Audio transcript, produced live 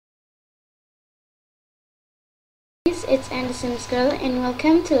guys, it's The Sims Girl and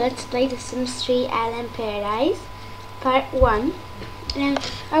welcome to Let's Play The Sims 3 Island Paradise Part 1. And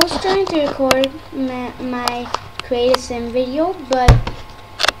I was trying to record my Create a Sim video, but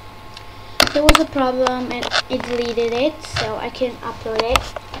there was a problem and it deleted it, so I couldn't upload it.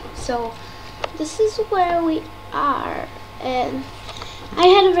 So this is where we are, and I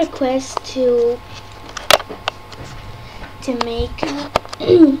had a request to make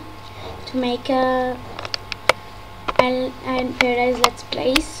a Island Paradise Let's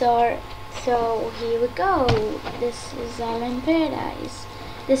Play. So here we go. This is Island Paradise.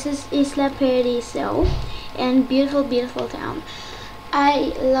 This is Isla Paradiso, and beautiful town.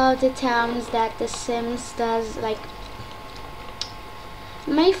 I love the towns that The Sims does. Like,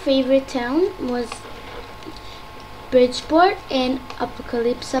 my favorite town was Bridgeport and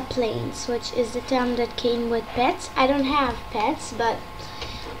Apocalypse Plains, which is the town that came with pets. I don't have pets, but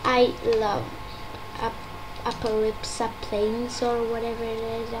I love Apocalypse Plains or whatever it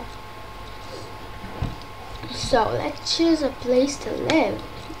is. So let's choose a place to live,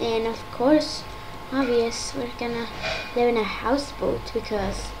 and of course, obvious, we're gonna live in a houseboat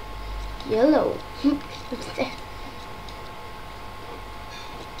because YOLO.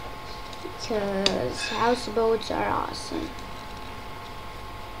 Because houseboats are awesome.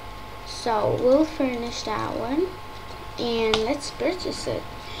 So we'll furnish that one and let's purchase it.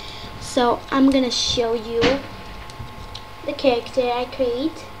 So I'm gonna show you the character I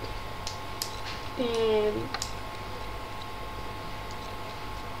create.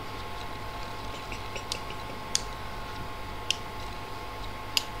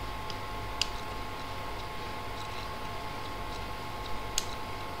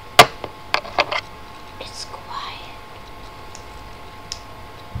 It's quiet.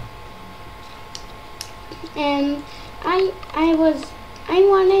 And I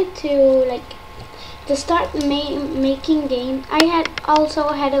wanted to start making game. I had also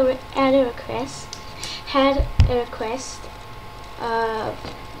had a request.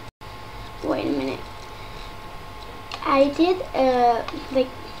 Wait a minute. I did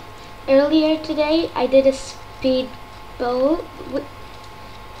earlier today. I did a speed boat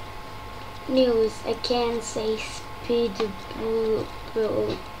news. I can't say speed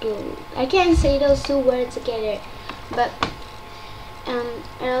boat. I can't say those two words together, but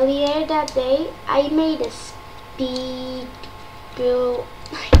earlier that day I made a speed build.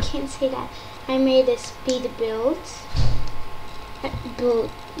 I can't say that. I made a speed build.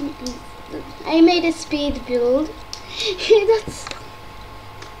 I made a speed build. That's,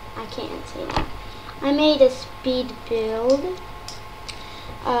 I can't say that. I made a speed build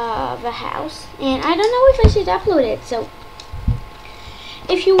of a house, and I don't know if I should upload it. So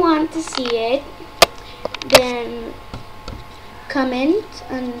if you want to see it, then comment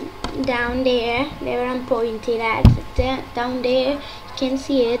down there where I'm pointing at. Down there, you can't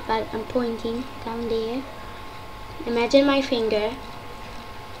see it, but I'm pointing down there. Imagine my finger.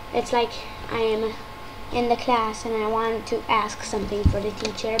 It's like I am in the class and I want to ask something for the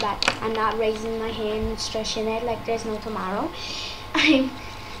teacher, but I'm not raising my hand and stretching it like there's no tomorrow. I'm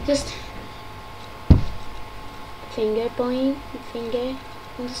just finger on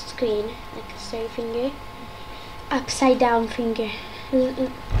the screen, like a straight finger, upside down finger,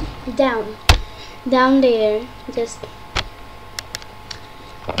 down there. Just,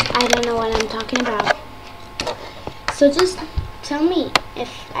 I don't know what I'm talking about. So just tell me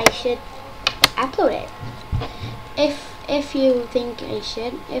if I should upload it. If you think I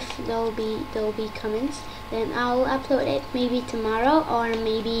should, if there'll be comments, then I'll upload it maybe tomorrow or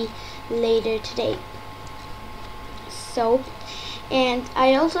maybe later today. So, and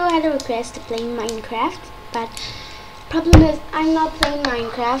I also had a request to play Minecraft, but problem is I'm not playing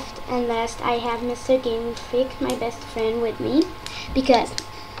Minecraft unless I have Mr. Game Freak, my best friend, with me, because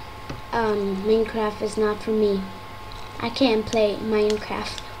Minecraft is not for me. I can't play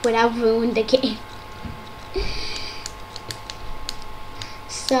Minecraft without ruining the game.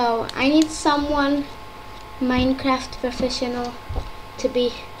 So I need someone Minecraft professional to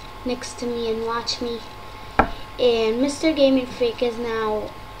be next to me and watch me. And Mr. Gaming Freak is now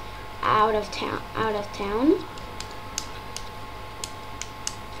out of town.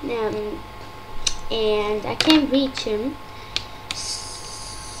 And I can't reach him.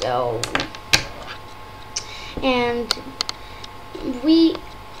 So, and we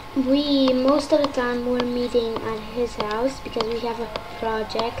most of the time we're meeting at his house because we have a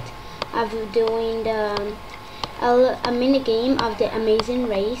project of doing a mini game of the Amazing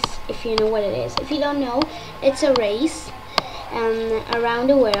Race, if you know what it is. If you don't know, it's a race around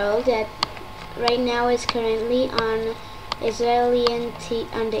the world that right now is currently on the Israeli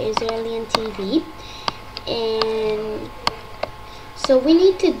TV, And so we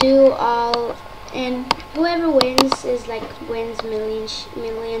need to do all, and whoever wins is like wins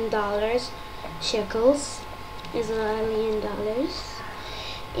million dollars. Shekels is $1,000,000.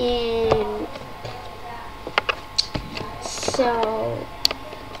 And so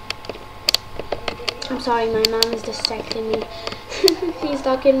I'm sorry, my mom is distracting me. She's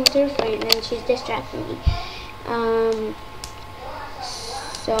talking to her friend and she's distracting me.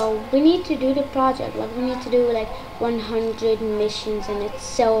 So we need to do the project. Like we need to do like 100 missions, and it's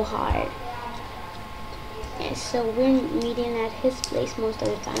so hard. Yeah, so we're meeting at his place most of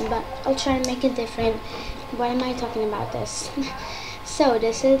the time, but I'll try to make it different. Why am I talking about this? So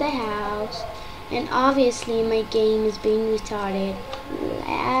this is the house, and obviously my game is being retarded,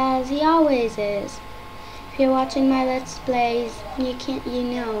 as he always is. If you're watching my Let's Plays, you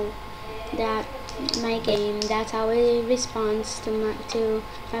know that my game, that's how it responds to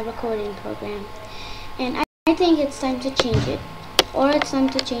my recording program. And I think it's time to change it. Or it's time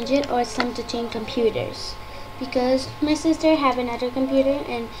to change it, or it's time to change computers. Because my sister have another computer,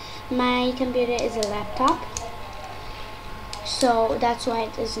 and my computer is a laptop. So that's why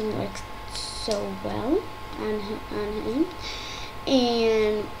it doesn't work so well on him.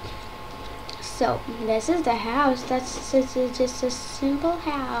 And so this is the house. That's just a simple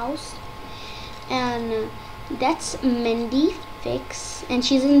house. And that's Mindy Fix, and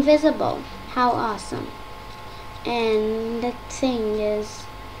she's invisible. How awesome. And that thing is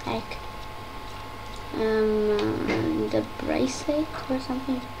like the bracelet or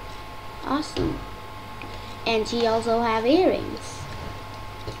something. Awesome. And she also have earrings.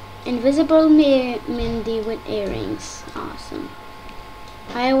 Invisible Mindy with earrings. Awesome.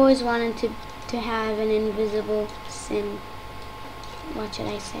 I always wanted to have an invisible sim. What should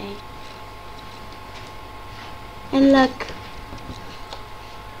I say? And look.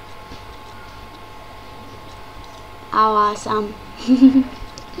 How awesome.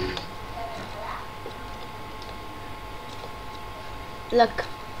 Look.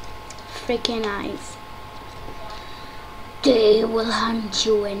 Freaking eyes. They will hunt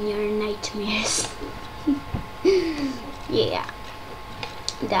you in your nightmares. Yeah.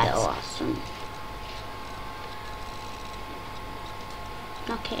 That's awesome.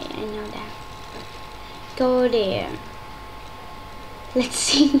 Okay, I know that. Go there. Let's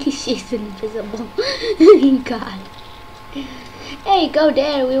see if she's invisible. God. Hey, go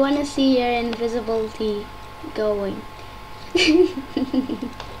there. We want to see your invisibility going.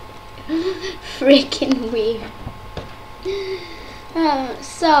 Freaking weird.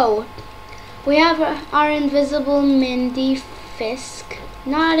 So we have our invisible Mindy Fisk.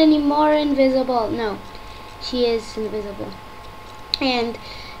 Not anymore invisible. No, she is invisible. And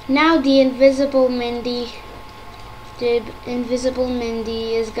now the invisible Mindy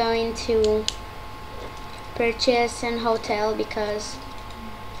is going to purchase an hotel, because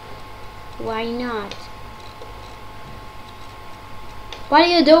why not? What are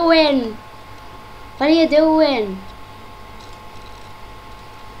you doing? What are you doing?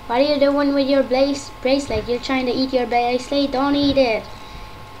 What are you doing with your bracelet? You're trying to eat your bracelet? Don't eat it.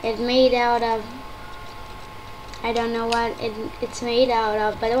 It's made out of, I don't know what it's made out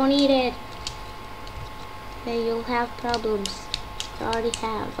of, but don't eat it. Then you'll have problems. You already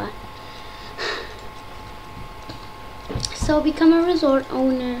have. But so become a resort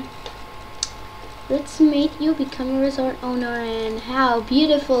owner. Let's make you become a resort owner. And how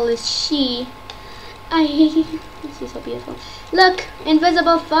beautiful is she? She's so beautiful. Look,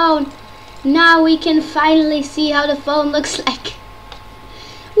 invisible phone. Now we can finally see how the phone looks like.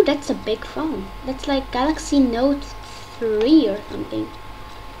 Ooh, that's a big phone. That's like Galaxy Note 3 or something.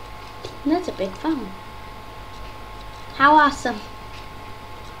 That's a big phone. How awesome.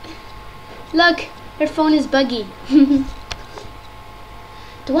 Look, her phone is buggy.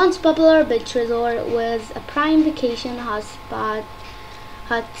 The once popular beach resort was a prime vacation hotspot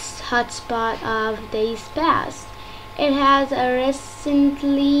of days past. It has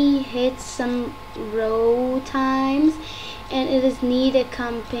recently hit some row times, and it is need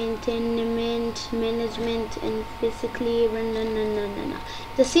accompaniment, management, and physically.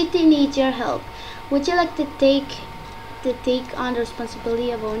 The city needs your help. Would you like to take on the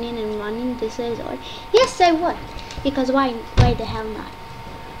responsibility of owning and running this resort? Yes, I would. Because why the hell not?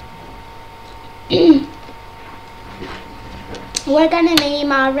 We're gonna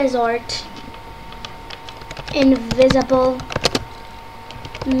name our resort Invisible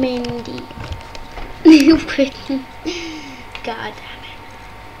Mindy. God damn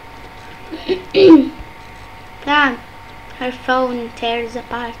it. Ah, her phone tears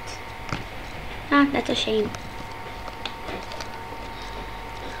apart. Ah, that's a shame.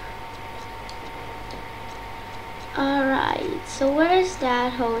 Alright, so where is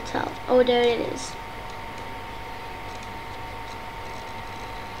that hotel? Oh, there it is.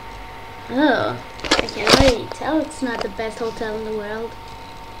 Oh, I can already tell it's not the best hotel in the world.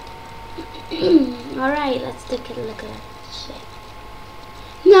 Alright, let's take a look at that shit.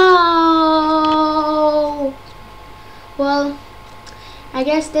 No! Well, I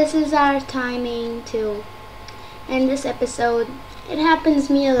guess this is our timing to end this episode. It happens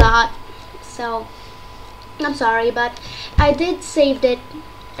to me a lot, so I'm sorry, but I did save it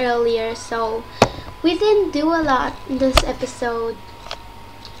earlier, so we didn't do a lot in this episode.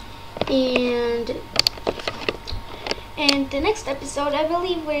 And in the next episode, I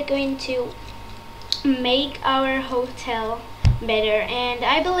believe we're going to make our hotel better, and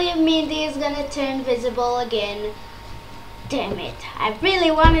I believe Mindy is gonna turn visible again. Damn it, I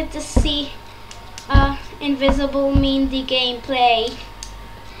really wanted to see Invisible Mindy gameplay.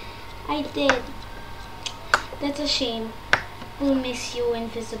 I did. That's a shame. We'll miss you,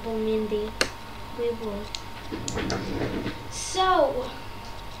 Invisible Mindy. We will. So,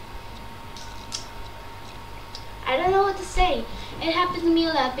 I don't know what to say. It happens to me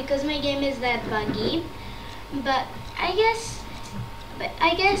a lot because my game is that buggy. But I guess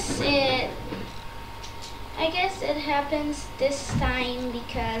it happens this time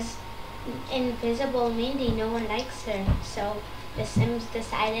because Invisible Mindy, no one likes her, so the Sims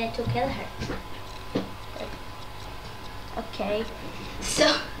decided to kill her. Okay,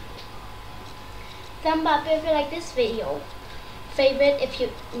 so thumb up if you like this video, favorite if you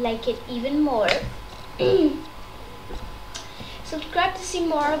like it even more, subscribe to see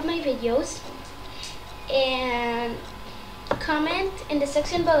more of my videos, and comment in the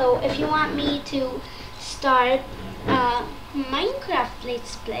section below if you want me to start Minecraft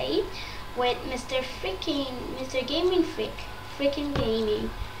Let's Play with Mr. Gaming Freaking Gaming.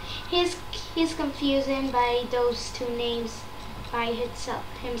 He's confusing by those two names by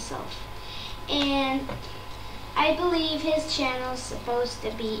himself. And I believe his channel is supposed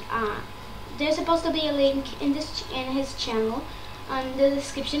to be there's supposed to be a link in his channel on the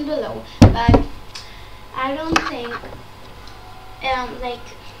description below, but I don't think like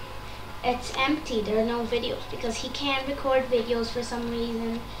it's empty. There are no videos because he can't record videos for some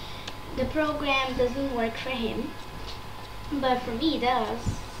reason. The program doesn't work for him, but for me it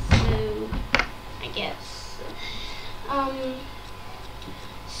does. So I guess.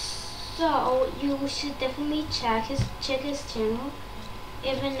 So you should definitely check his channel,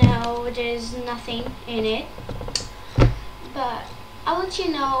 even though there's nothing in it. But I'll let you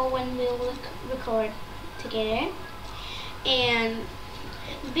know when we'll record together. And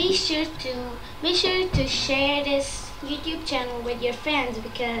be sure to share this YouTube channel with your friends,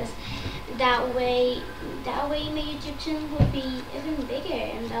 because that way my YouTube channel will be even bigger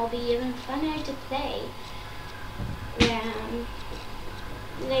and that'll be even funner to play.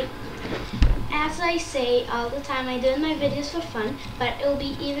 Like as I say all the time, I do my videos for fun, but it'll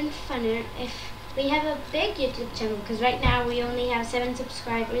be even funner if we have a big YouTube channel, because right now we only have 7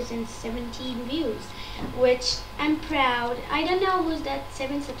 subscribers and 17 views, which I'm proud. I don't know who's that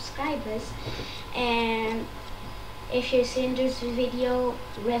 7 subscribers, and if you're seeing this video,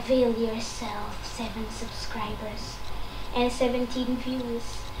 reveal yourself. 7 subscribers and 17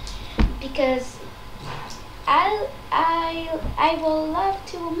 views, because I will love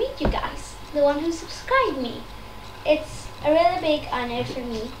to meet you guys, the one who subscribed me. It's a really big honor for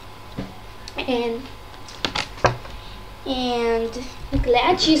me, and I'm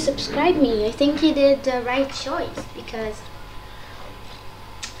glad you subscribed me. I think you did the right choice, because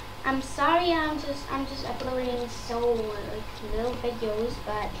I'm sorry I'm just uploading so little videos,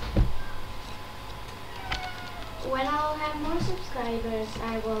 but when I'll have more subscribers,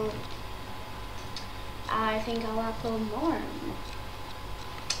 I think I'll upload more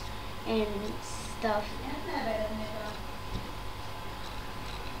and stuff.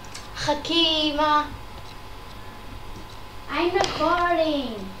 Hakima, I'm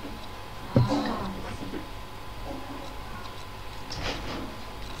recording. Oh God.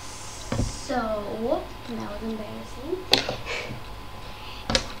 So that was embarrassing.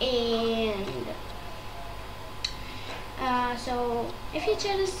 And so if you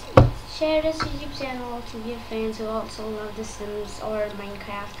share this YouTube channel to your friends who also love The Sims or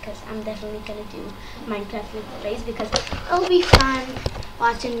Minecraft, because I'm definitely gonna do Minecraft Let's Plays, because it'll be fun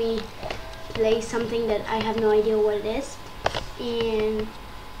watching me play something that I have no idea what it is. And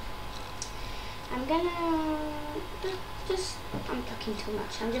I'm talking too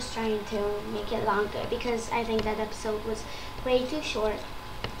much. I'm just trying to make it longer, because I think that episode was way too short,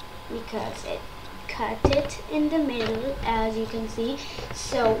 because it cut it in the middle, as you can see.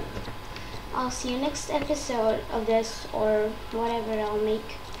 So I'll see you next episode of this or whatever I'll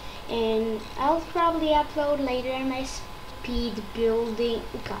make, and I'll probably upload later my speed building.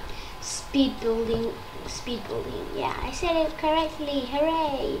 God, speed building. Yeah, I said it correctly.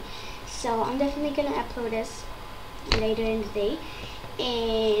 Hooray! So I'm definitely gonna upload this later in the day,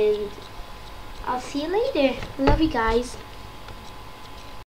 and I'll see you later. Love you guys.